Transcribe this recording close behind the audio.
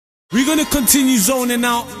We're gonna continue zoning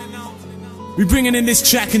out. We're bringing in this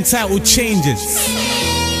track entitled Changes.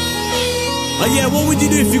 Oh yeah, what would you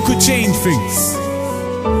do if you could change things?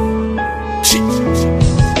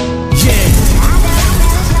 Yeah.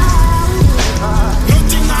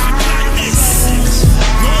 Nothing like this.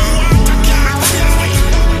 No one can tell me.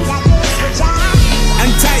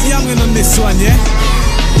 And tight youngin' on this one, yeah?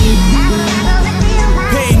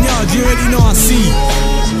 Pane Yardz, you already know I see.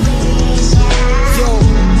 Yo,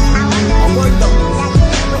 I wonder.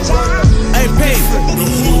 Hey, Pane.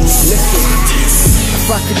 Listen, if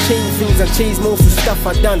I could change things, I'd change most of the stuff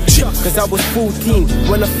I done. Cause I was 14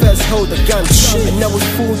 when I first held a gun, and I was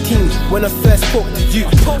 14 when I first spoke to you.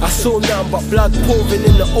 I saw nothing but blood pouring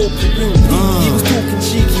in the open room. He was talking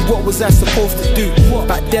cheeky, what was I supposed to do?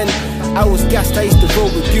 Back then, I was gassed, I used to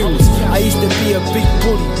roll with goons. I used to be a big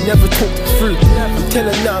bully, never talked it through. I'm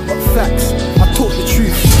telling nothing but facts, I talk the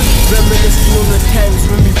truth. Reminiscing on the times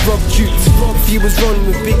when we robbed youths. If he was running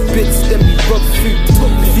with big bits, then we robbed food.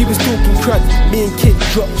 If he was talking crud, me and kid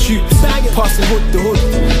dropped shoots. Passing hood to hood,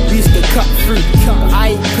 we used to cut through.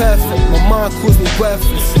 I ain't perfect, my mind calls me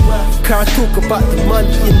worthless. Can I talk about the money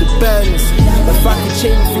in the burners? If I could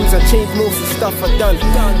change things, I'd change most of the stuff I done.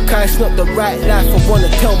 Cause it's not the right life I wanna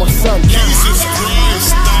tell my son. Jesus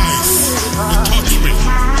Christ, nice. You touch me.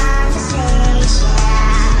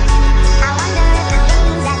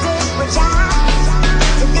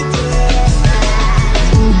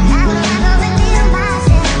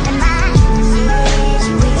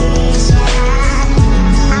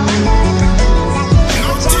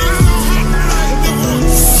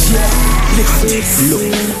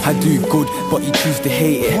 Look, I do good, but you choose to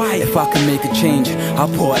hate it. If I can make a change, I'll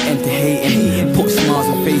put an end to hating. Put smiles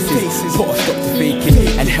on faces, put a stop to faking,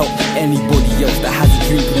 and help anybody else that has a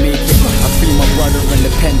dream to make it. I feel my brother and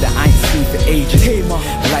the pen that I ain't seen for ages.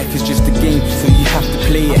 Life is just a game, so you have to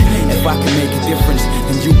play it. If I can make a difference,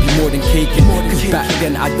 then you'll be more than caking. Cause back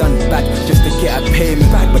then I done bad just to get a payment,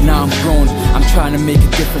 but now I'm grown, I'm trying to make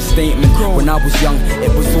a different statement. When I was young,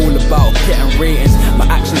 it was all about getting ratings. My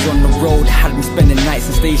actions on the road had me spending nights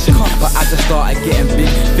in station, but as I started getting big,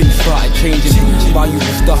 things started changing.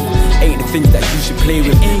 Valuable stuff ain't the things that you should play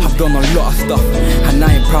with. I've done a lot of stuff, and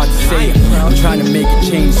I ain't proud to say it. I'm trying to make a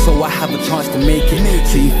change, so I have a chance to make it.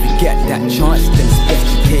 So if you get that chance, then it's best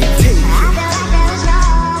to take it.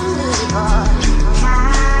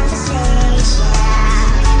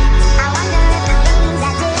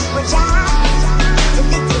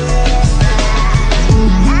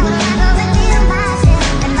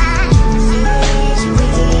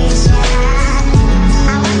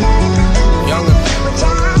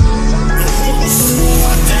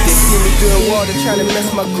 They're trying to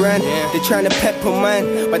mess my grind, they're trying to pepper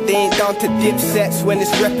mine, but they ain't down to dip sets when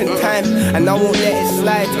it's reppin' time, and I won't let it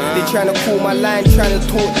slide. They trying to call my line, trying to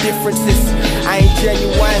talk differences. I ain't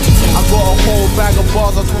genuine, I got a whole bag of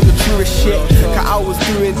bars, I talk the truest shit. Cause I was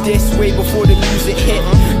doing this way before the music hit.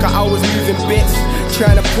 Cause I was moving bits,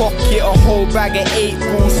 trying to pocket a whole bag of 8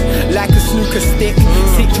 balls like a snooker stick.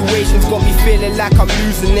 Situations got me feeling like I'm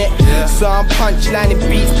losing it, so I'm punchlining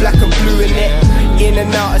beats black and blue in it. In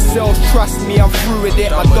and out of cells, trust me, I'm through with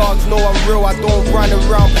it. My dogs know I'm real, I don't run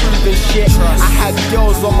around proving shit. I had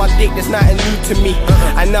girls on my dick, that's nothing new to me.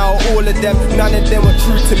 And now all of them, none of them were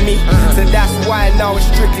true to me. So that's why now it's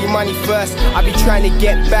strictly money first. I be trying to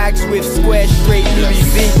get bags with square, straight Louis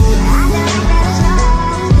V.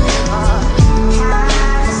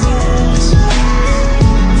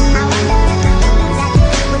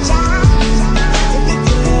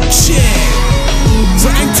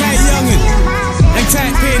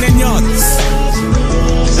 Tight Pane Yardz.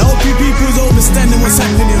 I hope you people's understanding what's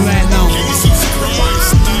happening right now. Jesus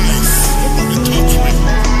Christ, nice. You touch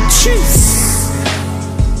me. Jeez.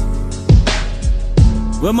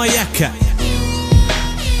 Where my yak at?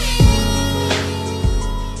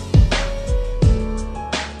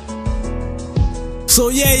 So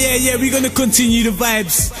yeah, we're gonna continue the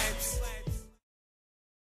vibes.